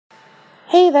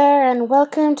Hey there, and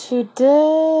welcome to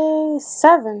day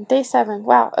 7. Day 7.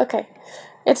 Wow, okay.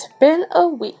 It's been a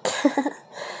week.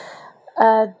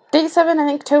 Day 7 of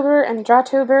Inktober and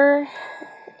Drawtober,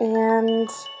 and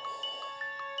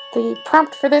the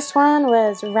prompt for this one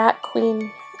was Rat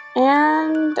Queen.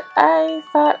 And I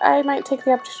thought I might take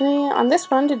the opportunity on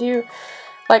this one to do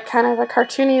like kind of a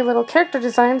cartoony little character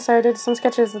design, so I did some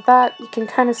sketches of that. You can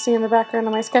kind of see in the background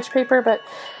of my sketch paper, but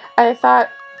I thought,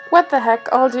 what the heck,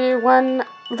 I'll do one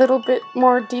little bit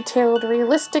more detailed,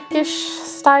 realistic-ish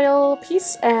style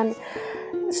piece and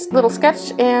little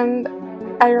sketch, and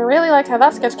I really liked how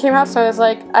that sketch came out, so I was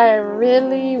like, I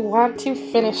really want to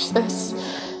finish this.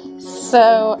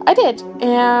 So I did,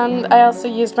 and I also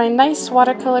used my nice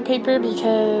watercolor paper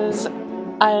because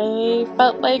I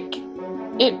felt like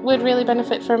it would really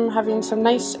benefit from having some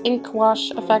nice ink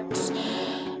wash effects.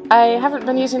 I haven't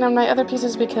been using on my other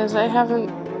pieces because I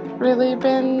haven't really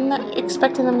been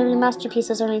expecting them to be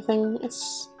masterpieces or anything.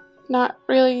 It's not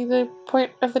really the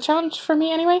point of the challenge for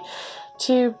me anyway,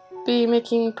 to be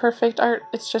making perfect art.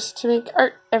 It's just to make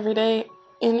art every day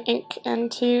in ink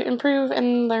and to improve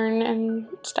and learn and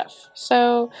stuff.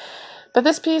 So, but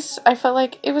this piece, I felt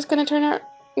like it was going to turn out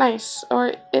nice,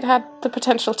 or it had the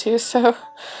potential to, so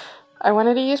I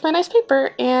wanted to use my nice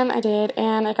paper, and I did,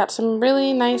 and I got some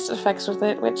really nice effects with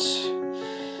it, which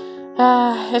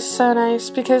it's so nice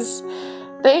because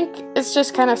the ink is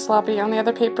just kind of sloppy on the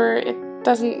other paper. It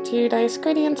doesn't do nice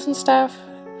gradients and stuff,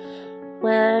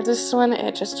 where this one,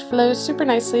 it just flows super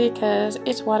nicely because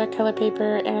it's watercolor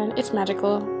paper and it's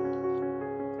magical.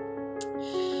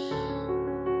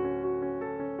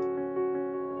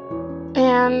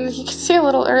 And you can see a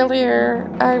little earlier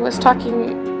I was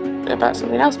talking about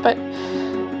something else, but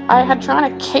I had drawn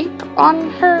a cape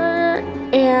on her,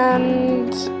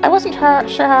 and I wasn't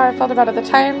sure how I felt about it at the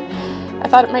time. I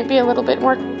thought it might be a little bit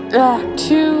more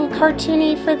too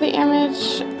cartoony for the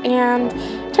image, and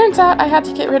turns out I had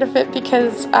to get rid of it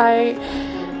because I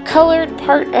colored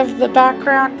part of the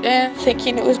background in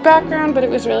thinking it was background, but it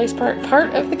was really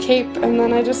part of the cape, and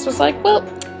then I just was like, well,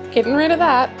 getting rid of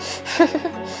that.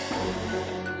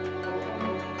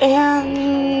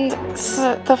 And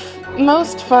so the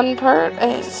most fun part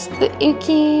is the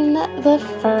inking the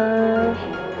fur,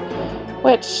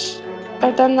 which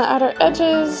I've done the outer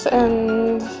edges,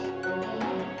 and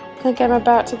I think I'm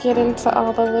about to get into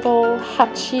all the little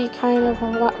hatchy kind of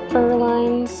fur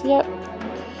lines. Yep.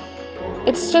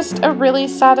 It's just a really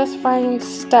satisfying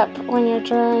step when you're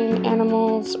drawing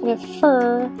animals with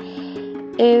fur,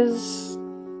 is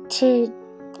to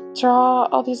draw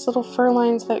all these little fur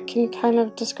lines that can kind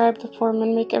of describe the form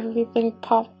and make everything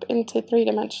pop into 3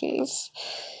 dimensions.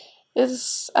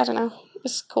 I don't know,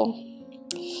 it's cool.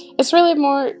 It's really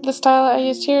more, the style I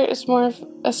used here is more of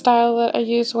a style that I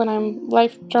use when I'm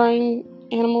life drawing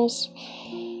animals.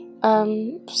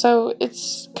 So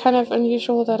it's kind of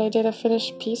unusual that I did a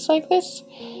finished piece like this,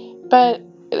 but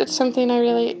it's something I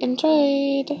really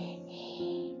enjoyed.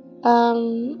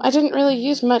 I didn't really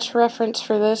use much reference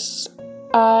for this.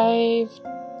 I've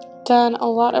done a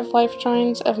lot of life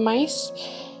drawings of mice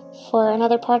for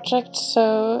another project,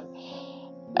 so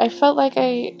I felt like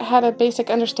I had a basic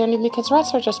understanding because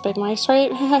rats are just big mice,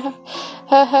 right?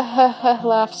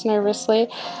 Laughs nervously.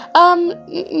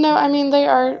 No, I mean, they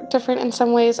are different in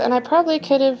some ways, and I probably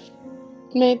could have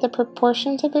made the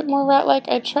proportions a bit more rat-like.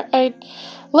 I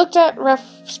looked at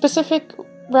specific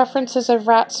references of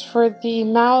rats for the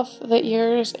mouth, the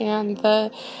ears, and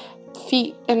the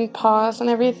feet and paws and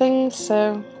everything,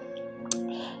 so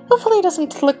hopefully it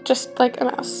doesn't look just like a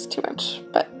mouse too much,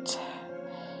 but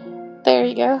there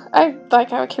you go. I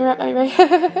like how it came out anyway.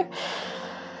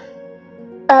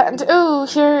 And oh,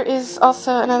 here is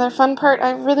also another fun part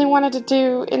I really wanted to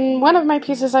do. In one of my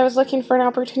pieces, I was looking for an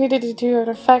opportunity to do an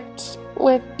effect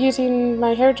with using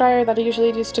my hairdryer that I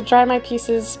usually use to dry my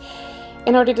pieces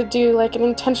in order to do like an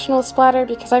intentional splatter,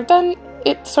 because I've done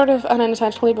it sort of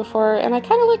unintentionally before, and I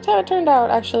kind of liked how it turned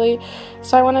out, actually.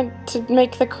 So I wanted to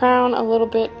make the crown a little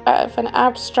bit of an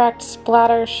abstract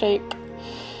splatter shape,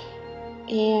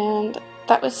 and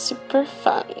that was super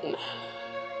fun.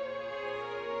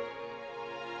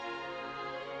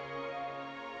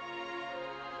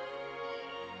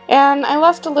 And I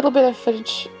lost a little bit of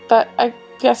footage, but I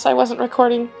guess I wasn't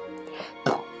recording.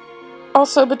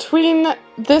 Also, between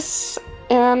this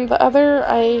and the other,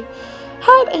 I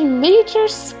had a major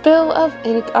spill of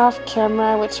ink off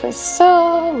camera, which was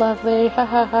so lovely.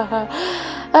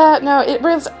 No, it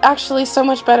was actually so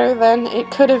much better than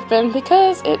it could have been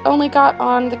because it only got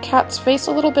on the cat's face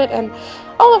a little bit and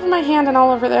all over my hand and all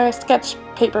over the sketch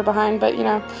paper behind, but you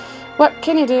know, what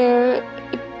can you do?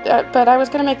 but I was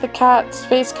going to make the cat's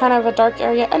face kind of a dark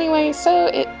area anyway, so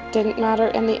it didn't matter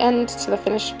in the end to the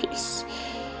finished piece.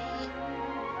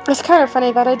 It's kind of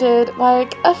funny that I did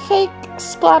like a fake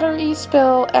splattery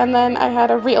spill and then I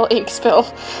had a real ink spill.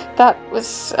 That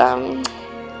was,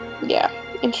 yeah,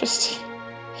 interesting.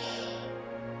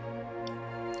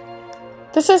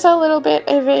 This is a little bit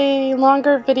of a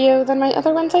longer video than my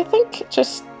other ones, I think,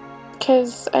 just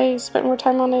because I spent more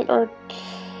time on it, or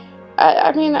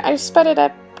I mean, I sped it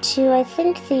up to, I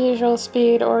think, the usual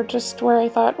speed, or just where I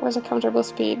thought was a comfortable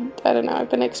speed. I don't know, I've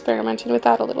been experimenting with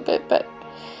that a little bit, but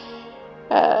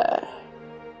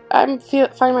I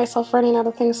find myself running out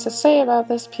of things to say about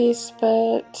this piece,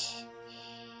 but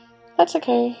that's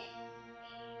okay.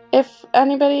 If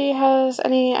anybody has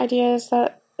any ideas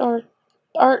that, or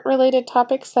art-related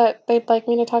topics that they'd like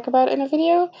me to talk about in a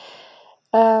video,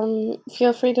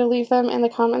 feel free to leave them in the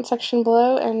comment section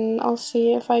below, and I'll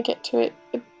see if I get to it.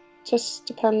 It just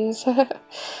depends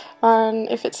on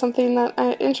if it's something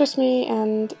that interests me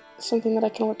and something that I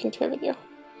can work into a video.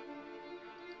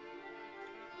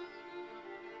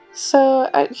 So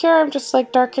here I'm just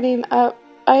like darkening up.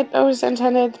 I always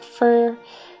intended for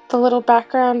the little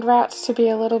background rats to be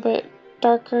a little bit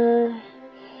darker,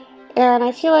 and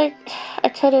I feel like I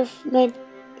could have made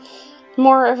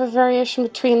more of a variation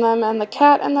between them and the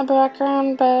cat in the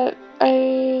background, but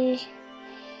I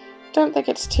don't think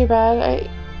it's too bad.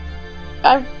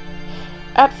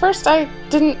 At first I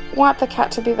didn't want the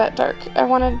cat to be that dark. I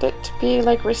wanted it to be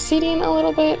like receding a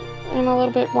little bit and a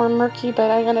little bit more murky, but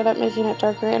I ended up making it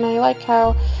darker, and I like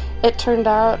how it turned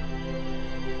out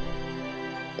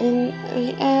in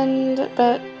the end,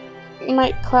 but it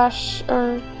might clash,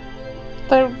 or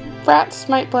the rats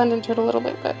might blend into it a little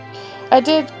bit, but I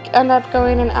did end up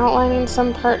going and outlining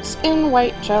some parts in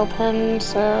white gel pen,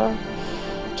 so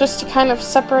just to kind of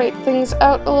separate things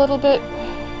out a little bit.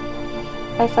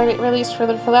 I find it really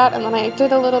useful for that, and then I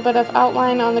did a little bit of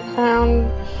outline on the crown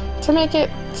to make it,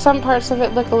 some parts of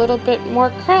it look a little bit more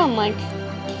crown-like.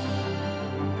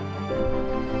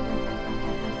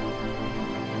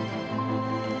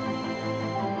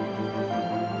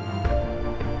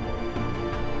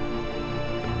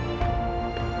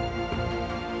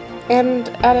 And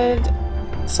added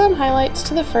some highlights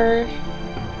to the fur.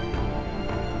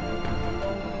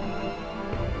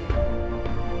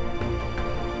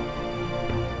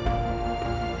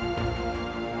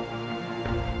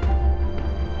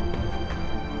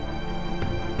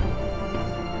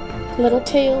 Little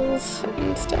tails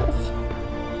and stuff.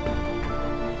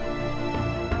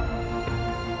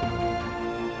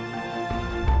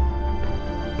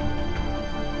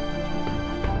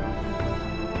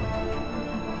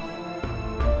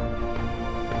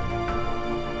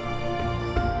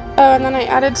 Oh, and then I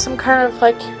added some kind of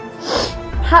like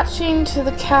hatching to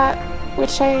the cat,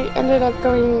 which I ended up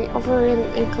going over in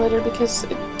ink glitter because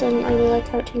it didn't really like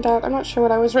how it turned out. I'm not sure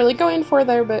what I was really going for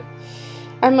there, but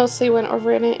I mostly went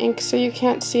over it in ink, so you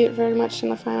can't see it very much in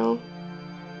the final.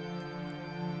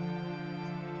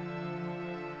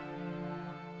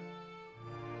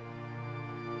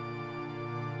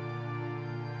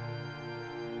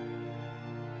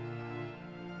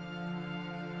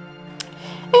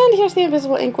 And here's the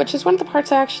invisible ink, which is one of the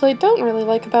parts I actually don't really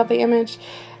like about the image.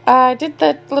 I did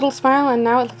that little smile, and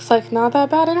now it looks like not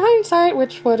that bad in hindsight,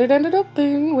 which what it ended up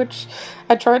being, which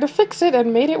I tried to fix it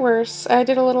and made it worse. I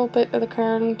did a little bit of the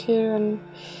crown too,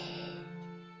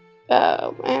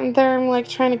 and there I'm like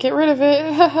trying to get rid of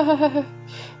it.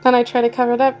 Then I try to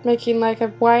cover it up, making like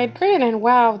a wide grin, and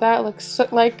wow, that looks so,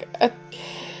 like a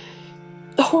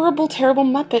horrible, terrible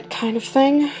Muppet kind of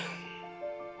thing.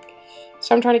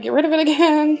 So I'm trying to get rid of it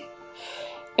again.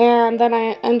 And then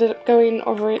I ended up going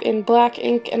over it in black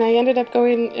ink, and I ended up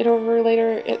going it over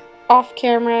later off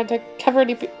camera to cover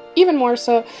it even more,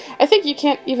 so I think you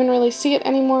can't even really see it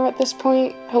anymore at this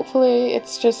point. Hopefully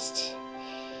it's just,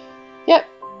 yep,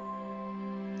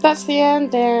 that's the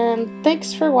end, and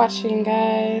thanks for watching,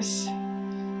 guys.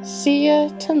 See ya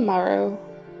tomorrow.